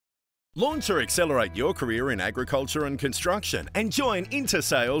Launch or accelerate your career in agriculture and construction and join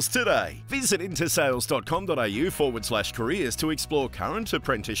Intersales today. Visit intersales.com.au/careers to explore current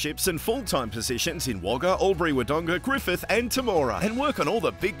apprenticeships and full-time positions in Wagga, Albury, Wodonga, Griffith and Temora, and work on all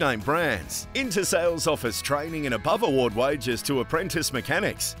the big-name brands. Intersales offers training in above-award wages to apprentice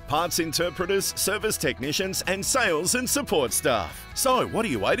mechanics, parts interpreters, service technicians and sales and support staff. So what are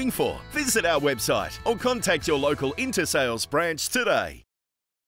you waiting for? Visit our website or contact your local Intersales branch today.